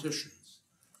politicians,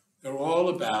 they're all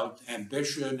about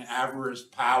ambition, avarice,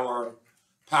 power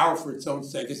for its own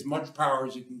sake, as much power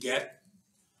as you can get.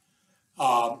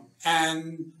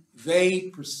 And they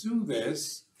pursue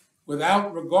this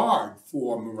without regard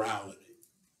for morality.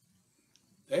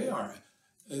 Their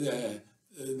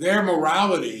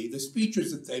morality, the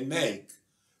speeches that they make,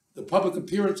 the public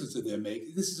appearances that they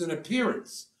make, this is an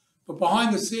appearance. But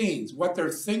behind the scenes, what they're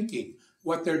thinking,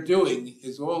 what they're doing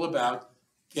is all about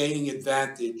gaining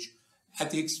advantage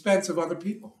at the expense of other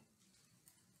people.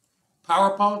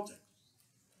 Power politics.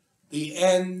 The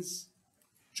ends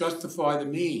justify the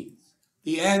means.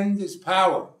 The end is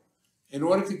power. In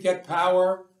order to get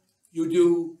power, you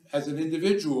do, as an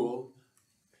individual,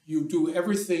 you do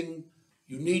everything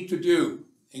you need to do,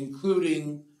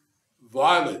 including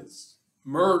violence,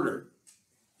 murder.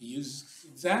 He uses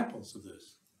examples of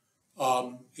this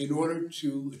in order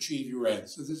to achieve your end.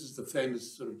 So this is the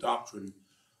famous sort of doctrine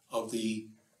of the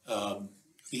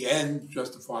end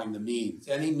justifying the means.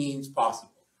 Any means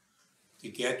possible to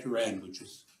get your end, which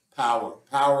is power.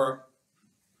 Power,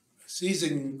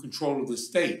 seizing control of the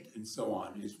state and so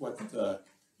on, is what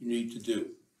you need to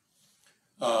do.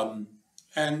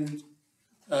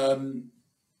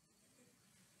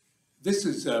 This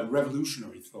is a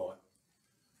revolutionary thought.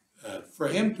 For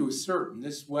him to assert in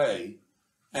this way,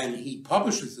 and he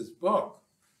publishes this book,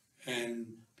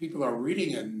 and people are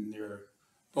reading it, and they're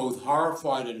both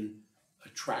horrified and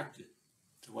attracted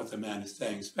to what the man is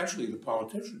saying, especially the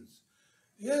politicians.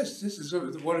 Yes, this is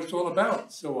what it's all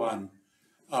about, so on.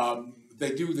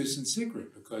 They do this in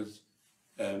secret because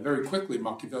very quickly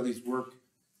Machiavelli's work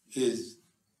is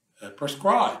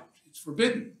prescribed. It's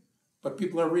forbidden, but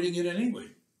people are reading it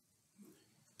anyway.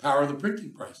 Power of the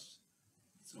printing press,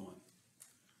 and so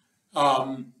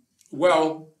on.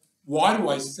 Well, why do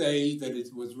I say that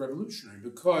it was revolutionary?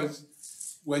 Because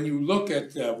when you look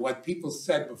at what people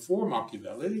said before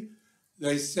Machiavelli,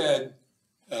 they said,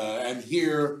 and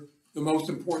here the most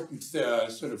important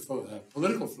sort of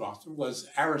political philosopher was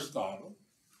Aristotle,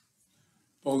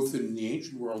 both in the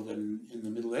ancient world and in the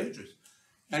Middle Ages.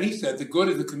 And he said the good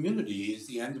of the community is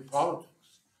the end of politics.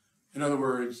 In other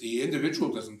words, the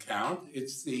individual doesn't count,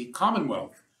 it's the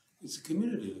commonwealth, it's the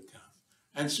community that counts.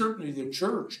 And certainly the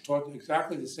church taught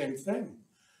exactly the same thing.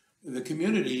 The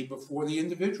community before the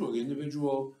individual. The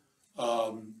individual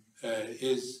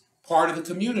is part of the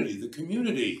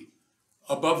community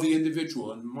above the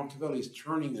individual. And Machiavelli is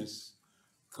turning this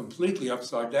completely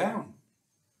upside down.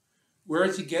 Where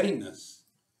is he getting this?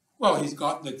 Well, he's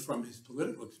gotten it from his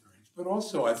political experience, but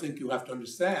also I think you have to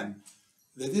understand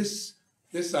that this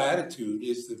attitude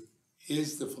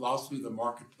is the philosophy of the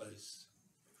marketplace.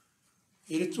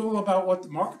 It's all about what the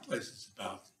marketplace is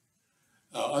about.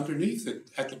 Underneath it,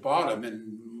 at the bottom,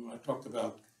 and I talked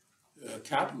about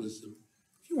capitalism,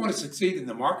 if you want to succeed in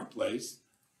the marketplace,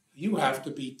 you have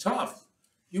to be tough.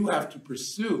 You have to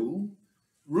pursue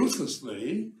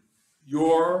ruthlessly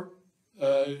your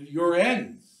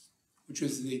ends, which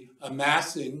is the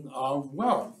amassing of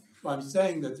wealth. So I'm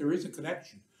saying that there is a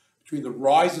connection between the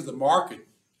rise of the market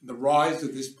and the rise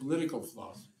of this political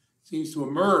philosophy. It seems to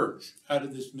emerge out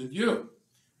of this milieu.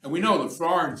 And we know that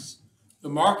Florence, the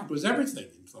market was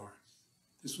everything in Florence.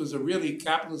 This was a really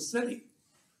capitalist city.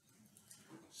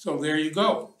 So there you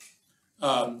go.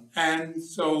 And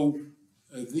so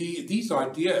these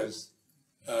ideas,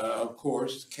 of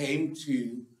course, came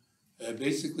to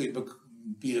basically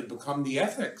become the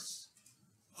ethics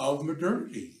of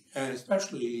modernity, and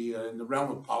especially in the realm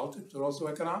of politics, but also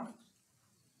economics.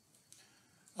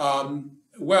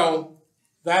 Well,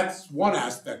 that's one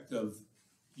aspect of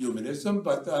humanism,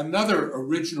 but another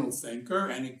original thinker,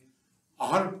 and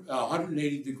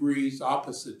 180 degrees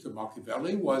opposite to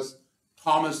Machiavelli, was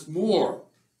Thomas More,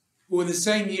 who in the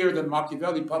same year that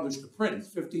Machiavelli published The Prince,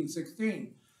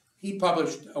 1516, he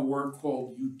published a work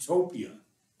called Utopia,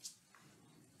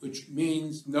 which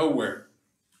means nowhere,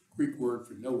 Greek word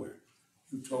for nowhere,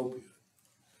 utopia.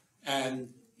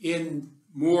 And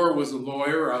More was a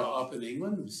lawyer up in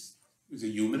England, he was a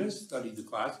humanist, studied the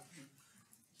classics,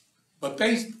 but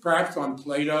based perhaps on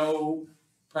Plato,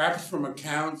 perhaps from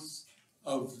accounts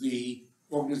of the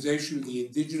organization of the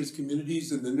indigenous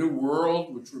communities in the New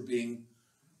World, which were being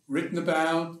written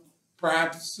about,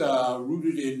 perhaps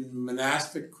rooted in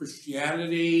monastic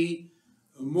Christianity.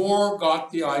 More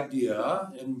got the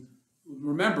idea, and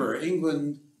remember,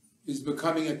 England is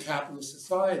becoming a capitalist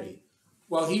society.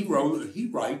 Well, he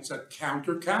writes a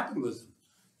counter-capitalism,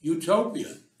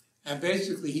 Utopia, and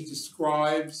basically he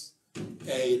describes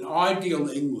an ideal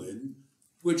England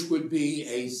which would be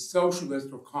a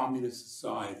socialist or communist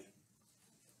society.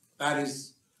 That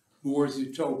is More's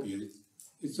Utopia.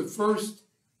 It's the first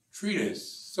treatise,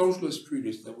 socialist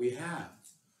treatise that we have.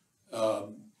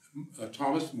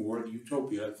 Thomas More,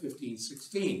 Utopia,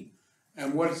 1516.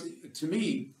 And to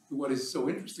me, what is so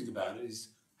interesting about it is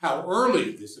how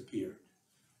early this appeared.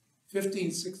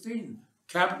 1516,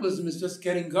 capitalism is just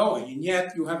getting going, and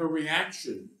yet you have a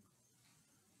reaction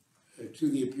to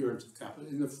the appearance of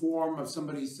capitalism in the form of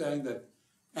somebody saying that,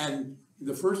 and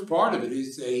the first part of it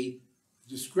is a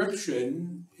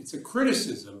description, it's a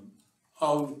criticism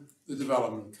of the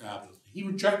development of capitalism. He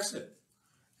rejects it.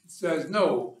 He says,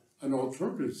 no, an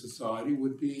alternative society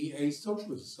would be a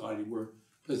socialist society where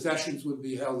possessions would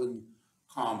be held in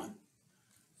common.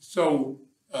 So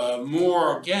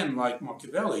More, again, like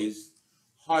Machiavelli, is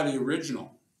highly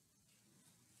original.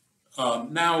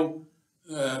 Now,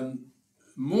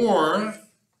 More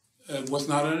was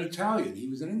not an Italian, he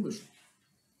was an Englishman.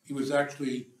 He was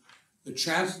actually the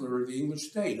Chancellor of the English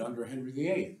state under Henry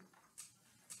VIII.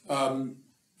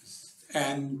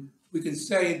 And we can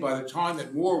say by the time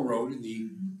that More wrote in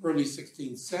the early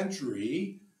 16th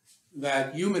century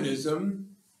that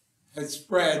humanism had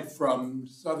spread from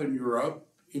Southern Europe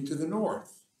into the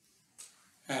North.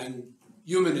 And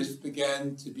humanists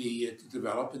began to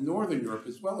develop in Northern Europe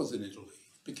as well as in Italy.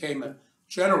 It became a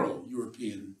general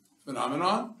European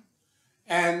phenomenon.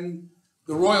 And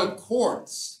the royal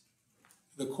courts,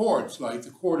 like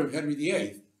the court of Henry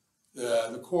VIII,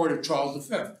 the court of Charles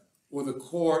V, or the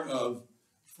court of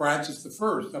Francis I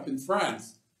up in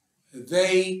France,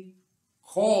 they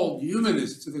called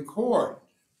humanists to the court.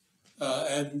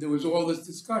 And there was all this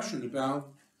discussion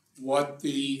about what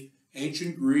the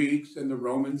ancient Greeks and the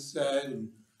Romans said,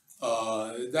 and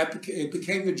it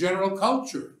became the general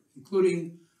culture,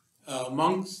 including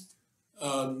amongst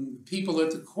people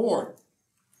at the court.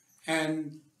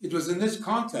 And it was in this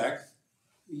context,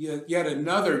 yet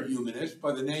another humanist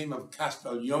by the name of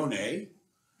Castiglione,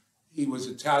 he was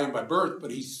Italian by birth, but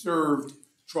he served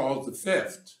Charles V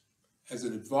as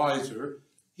an advisor.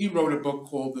 He wrote a book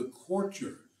called The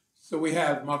Courtier. So we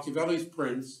have Machiavelli's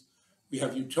Prince, we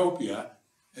have Utopia,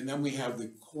 and then we have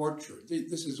The Courtier.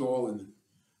 This is all in the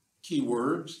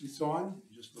keywords and so on.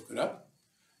 You just look it up.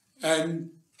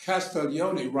 And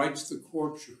Castiglione writes The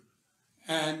Courtier.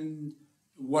 And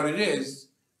what it is,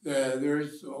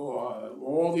 there's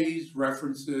all these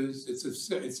references. It's a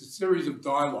series of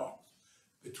dialogues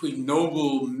between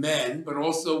noble men, but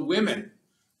also women.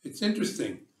 It's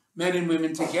interesting, men and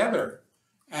women together,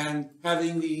 and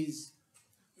having these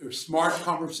smart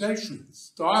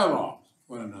conversations, dialogues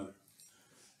with one another.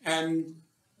 And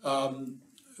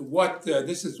what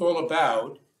this is all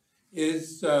about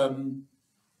is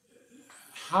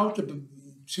how to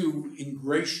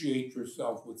ingratiate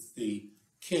yourself with the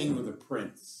king or the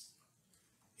prince.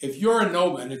 If you're a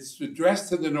nobleman, it's addressed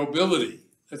to the nobility.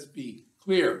 Let's be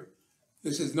clear.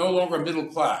 This is no longer middle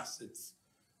class. It's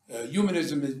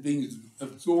humanism is being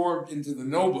absorbed into the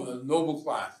noble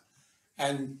class.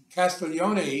 And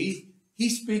Castiglione, he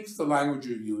speaks the language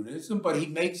of humanism, but he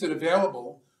makes it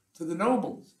available to the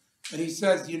nobles. And he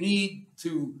says you need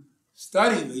to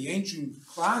study the ancient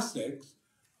classics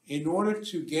in order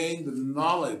to gain the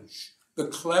knowledge, the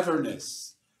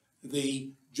cleverness,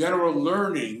 the general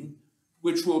learning,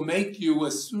 which will make you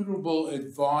a suitable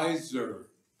advisor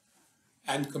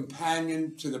and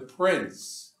companion to the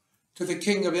prince, to the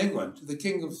King of England, to the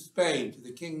King of Spain, to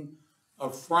the King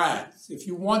of France. If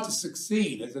you want to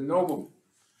succeed as a nobleman,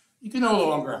 you can no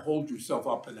longer hold yourself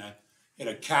up in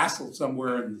a castle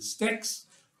somewhere in the sticks.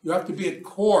 You have to be at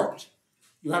court.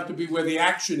 You have to be where the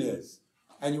action is.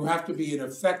 And you have to be an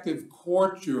effective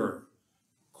courtier.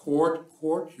 And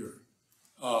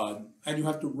you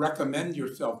have to recommend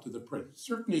yourself to the prince.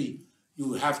 Certainly,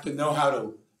 you have to know how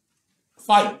to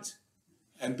fight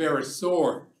and bear a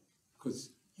sword, because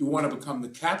you want to become the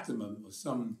captain of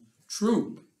some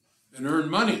troop and earn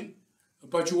money.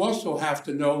 But you also have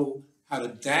to know how to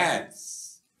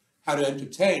dance, how to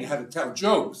entertain, how to tell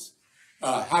jokes,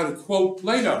 how to quote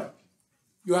Plato.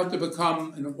 You have to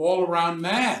become an all-around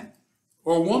man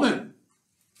or woman.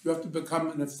 You have to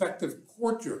become an effective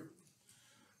courtier.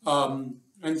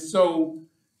 And so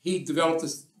he developed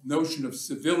this notion of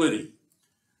civility,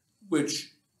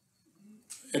 which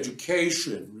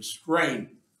education, restraint,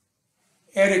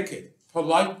 etiquette,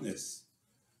 politeness,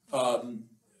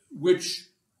 which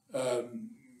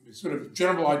sort of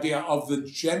general idea of the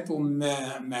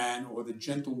gentleman or the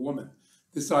gentlewoman.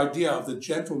 This idea of the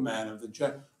gentleman, of the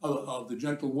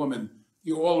gentlewoman,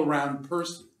 the all-around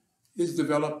person, is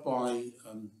developed by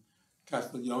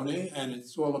Castiglione, and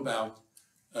it's all about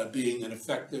being an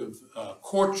effective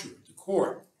courtier at the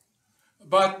court.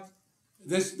 But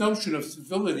this notion of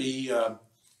civility,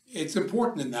 it's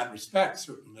important in that respect,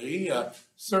 certainly.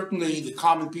 Certainly the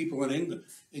common people in England,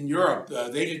 in Europe,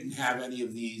 they didn't have any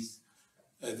of these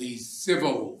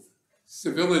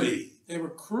civility. They were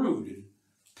crude and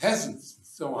peasants and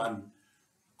so on,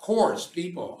 coarse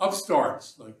people,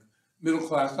 upstarts, like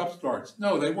middle-class upstarts.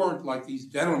 No, they weren't like these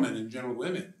gentlemen and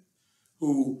gentlewomen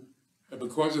who,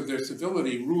 because of their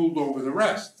civility, ruled over the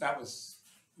rest. That was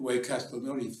the way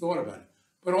Castiglione thought about it.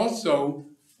 But also,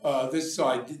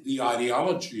 the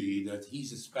ideology that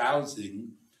he's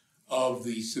espousing of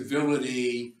the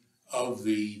civility, of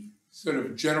the sort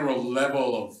of general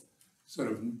level of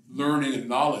sort of learning and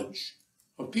knowledge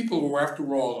of people who,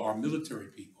 after all, are military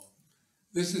people.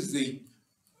 This is the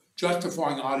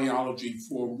justifying ideology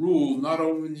for rule not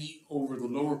only over the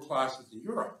lower classes in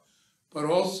Europe, but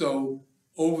also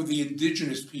over the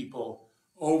indigenous people,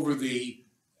 over the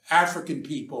African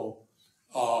people,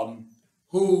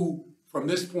 who, from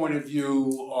this point of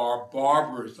view, are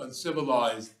barbarous,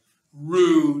 uncivilized,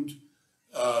 rude,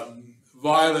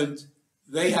 violent.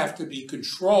 They have to be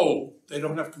controlled. They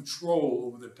don't have control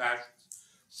over their passions.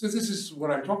 So this is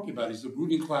what I'm talking about, is the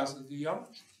ruling class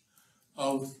ideology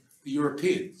of the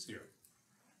Europeans here.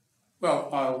 Well,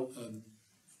 I'll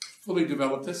fully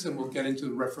develop this, and we'll get into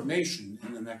the Reformation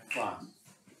in the next class.